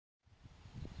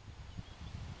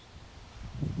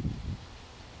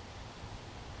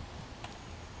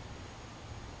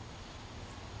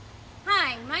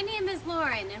my name is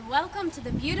Lauren and welcome to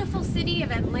the beautiful city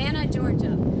of Atlanta,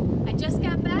 Georgia. I just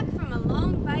got back from a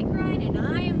long bike ride and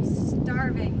I am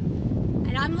starving.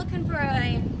 And I'm looking for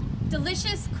a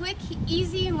delicious, quick,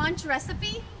 easy lunch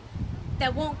recipe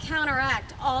that won't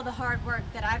counteract all the hard work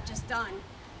that I've just done.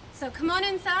 So come on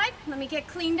inside, let me get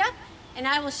cleaned up, and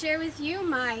I will share with you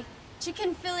my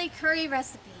chicken Philly curry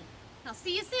recipe. I'll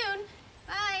see you soon.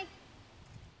 Bye.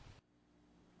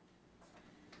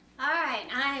 Alright,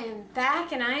 I am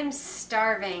back and I'm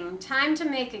starving. Time to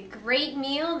make a great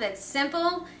meal that's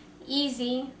simple,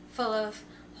 easy, full of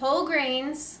whole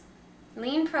grains,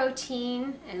 lean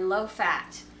protein, and low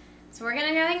fat. So we're going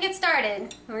to go ahead and get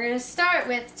started. We're going to start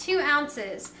with 2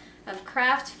 ounces of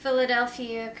Kraft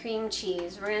Philadelphia cream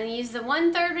cheese. We're going to use the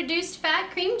 1/3 reduced fat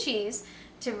cream cheese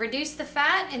to reduce the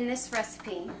fat in this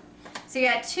recipe. So you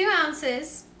got 2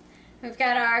 ounces. We've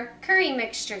got our curry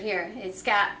mixture here. It's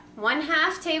got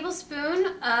 1/2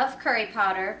 tablespoon of curry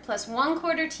powder plus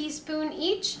 1/4 teaspoon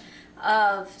each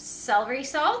of celery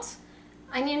salt,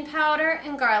 onion powder,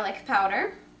 and garlic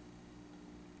powder.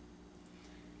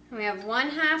 And we have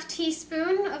 1/2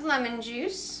 teaspoon of lemon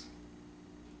juice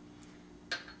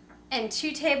and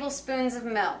 2 tablespoons of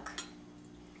milk.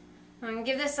 I'm going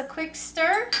to give this a quick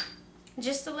stir,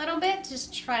 just a little bit,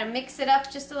 just try to mix it up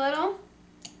just a little.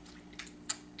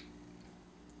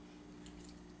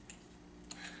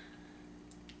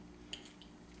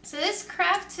 So this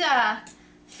Kraft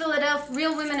Philadelphia,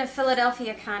 Real Women of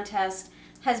Philadelphia contest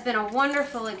has been a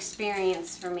wonderful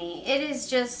experience for me. It has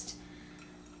just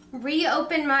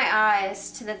reopened my eyes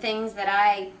to the things that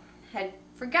I had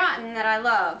forgotten that I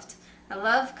loved. I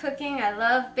love cooking, I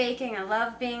love baking, I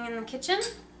love being in the kitchen.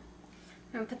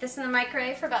 I'm going to put this in the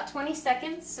microwave for about 20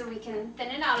 seconds so we can thin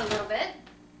it out a little bit.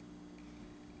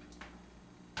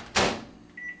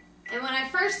 And when I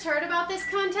first heard about this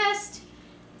contest,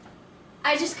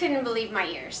 I just couldn't believe my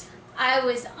ears. I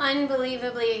was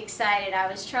unbelievably excited. I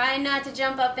was trying not to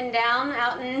jump up and down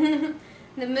out in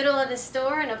the middle of the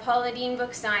store in a Paula Deen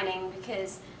book signing,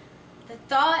 because the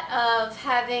thought of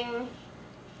having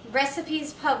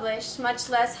recipes published, much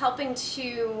less helping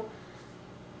to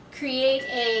create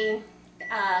a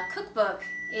cookbook,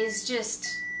 is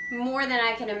just more than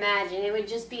I can imagine. It would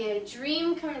just be a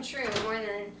dream come true, more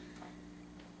than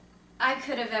I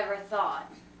could have ever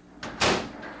thought.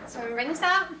 So I'm going to bring this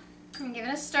out and give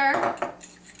it a stir.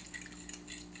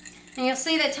 And you'll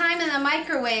see the time in the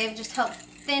microwave just helped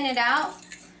thin it out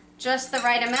just the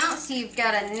right amount so you've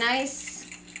got a nice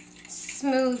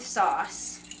smooth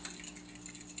sauce.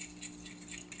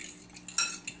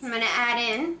 I'm going to add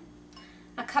in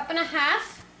 1.5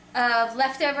 cups of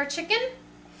leftover chicken.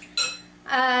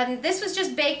 This was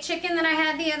just baked chicken that I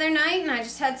had the other night and I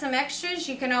just had some extras.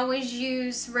 You can always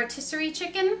use rotisserie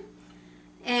chicken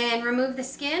and remove the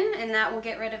skin, and that will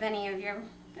get rid of any of your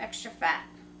extra fat.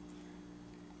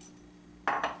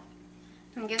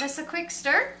 And give this a quick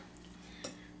stir.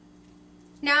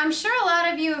 Now I'm sure a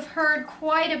lot of you have heard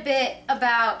quite a bit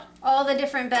about all the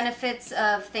different benefits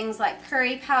of things like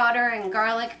curry powder and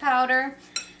garlic powder.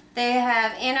 They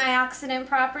have antioxidant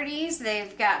properties,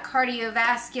 they've got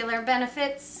cardiovascular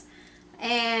benefits,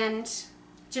 and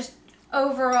just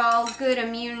overall good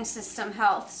immune system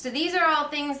health. So these are all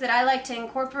things that I like to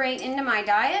incorporate into my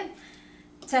diet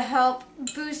to help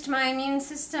boost my immune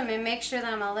system and make sure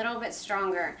that I'm a little bit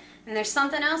stronger. And there's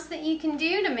something else that you can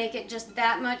do to make it just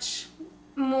that much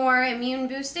more immune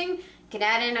boosting. You can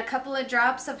add in a couple of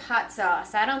drops of hot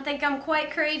sauce. I don't think I'm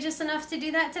quite courageous enough to do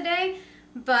that today,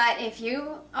 but if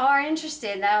you are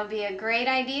interested, that would be a great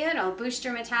idea. It'll boost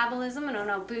your metabolism and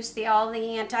it'll boost all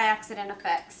the antioxidant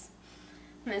effects.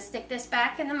 I'm going to stick this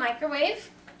back in the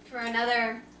microwave for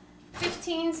another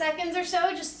 15 seconds or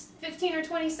so, just 15 or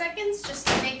 20 seconds, just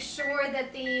to make sure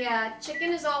that the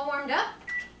chicken is all warmed up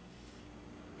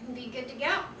and be good to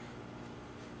go.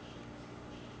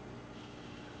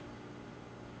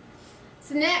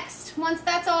 So next, once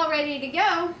that's all ready to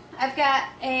go, I've got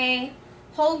a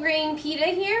whole grain pita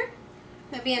here.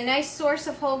 That'll be a nice source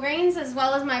of whole grains as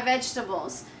well as my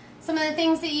vegetables. Some of the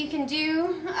things that you can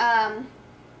do,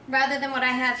 rather than what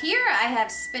I have here, I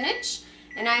have spinach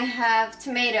and I have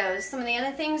tomatoes. Some of the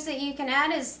other things that you can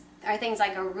add are things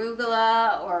like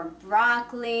arugula or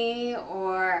broccoli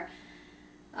or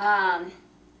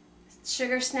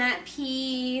sugar snap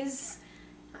peas,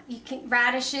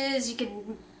 radishes.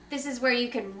 This is where you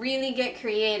can really get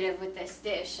creative with this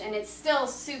dish, and it's still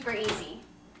super easy.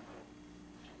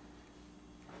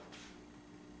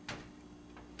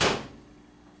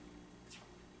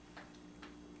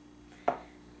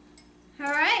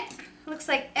 Alright, looks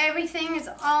like everything is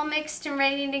all mixed and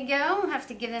ready to go. I'll have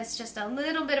to give this just a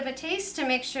little bit of a taste to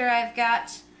make sure I've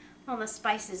got all the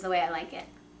spices the way I like it.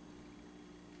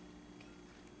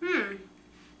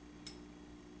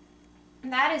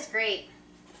 That is great.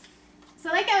 So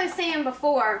like I was saying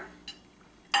before,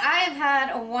 I have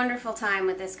had a wonderful time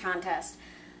with this contest.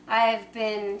 I've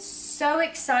been so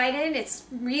excited. It's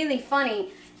really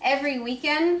funny. Every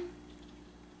weekend,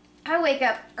 I wake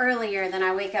up earlier than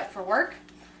I wake up for work,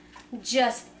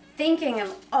 just thinking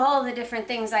of all the different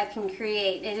things I can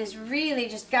create. It has really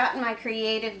just gotten my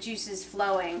creative juices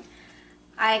flowing.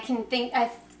 I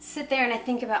sit there and I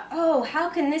think about, oh, how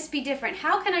can this be different?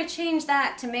 How can I change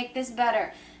that to make this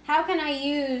better? How can I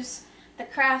use the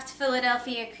Kraft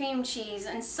Philadelphia cream cheese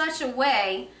in such a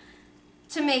way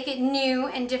to make it new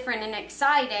and different and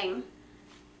exciting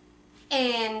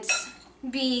and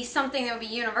be something that would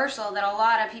be universal that a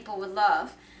lot of people would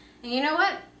love. And you know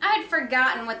what? I had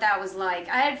forgotten what that was like.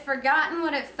 I had forgotten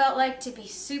what it felt like to be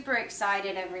super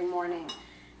excited every morning,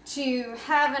 to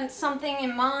have something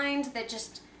in mind that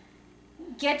just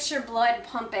gets your blood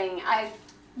pumping. I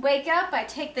wake up, I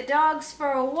take the dogs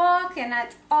for a walk, and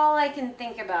that's all I can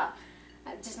think about.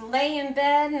 I just lay in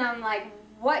bed and I'm like,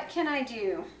 what can I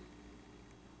do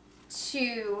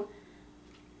to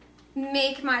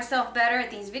make myself better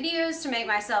at these videos, to make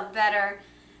myself better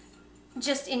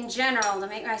just in general, to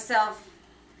make myself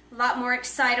a lot more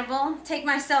excitable, take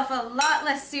myself a lot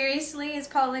less seriously, as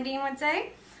Paula Deen would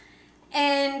say.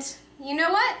 And you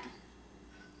know what?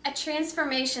 A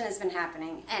transformation has been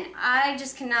happening, and I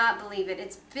just cannot believe it.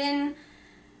 It's been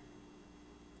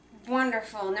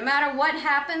wonderful. No matter what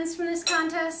happens from this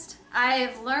contest, I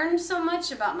have learned so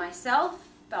much about myself,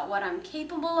 about what I'm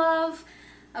capable of,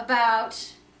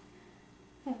 about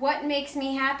what makes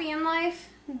me happy in life,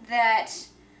 that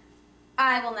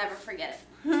I will never forget it.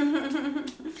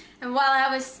 And while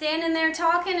I was standing there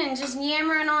talking and just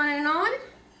yammering on and on,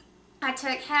 I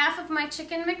took half of my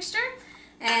chicken mixture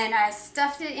and I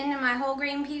stuffed it into my whole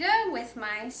grain pita with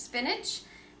my spinach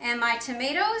and my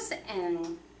tomatoes,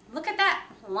 and look at that,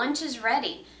 lunch is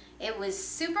ready. It was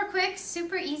super quick,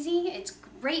 super easy, it's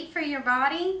great for your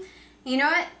body. You know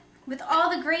what? With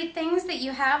all the great things that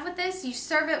you have with this, you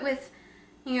serve it with,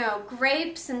 you know,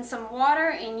 grapes and some water,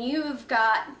 and you've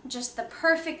got just the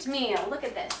perfect meal. Look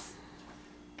at this.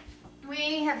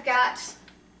 We have got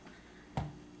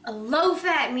a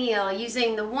low-fat meal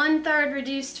using the 1/3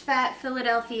 reduced fat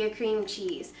Philadelphia cream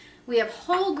cheese. We have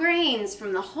whole grains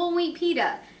from the whole wheat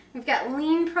pita. We've got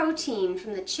lean protein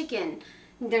from the chicken.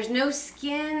 There's no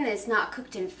skin, it's not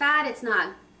cooked in fat, it's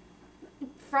not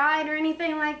fried or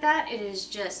anything like that. It is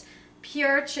just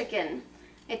pure chicken.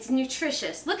 It's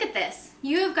nutritious. Look at this.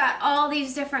 You have got all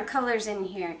these different colors in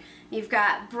here. You've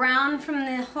got brown from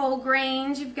the whole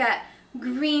grains, you've got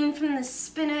green from the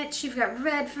spinach, you've got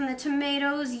red from the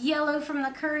tomatoes, yellow from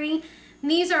the curry.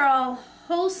 And these are all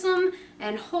wholesome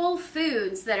and whole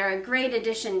foods that are a great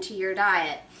addition to your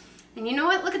diet. And you know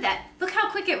what? Look at that. Look how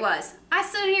quick it was. I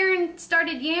stood here and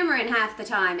started yammering half the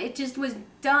time. It just was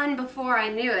done before I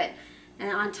knew it. And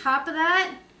on top of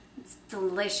that, it's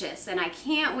delicious, and I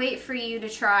can't wait for you to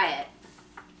try it.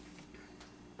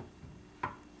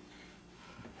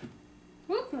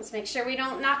 Whoop, let's make sure we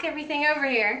don't knock everything over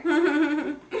here.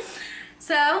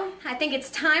 So, I think it's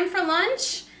time for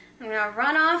lunch. I'm going to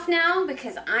run off now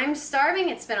because I'm starving.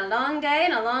 It's been a long day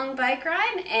and a long bike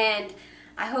ride, and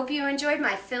I hope you enjoyed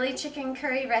my Philly chicken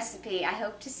curry recipe. I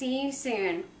hope to see you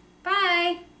soon.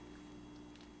 Bye!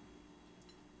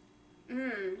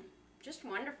 Just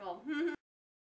wonderful.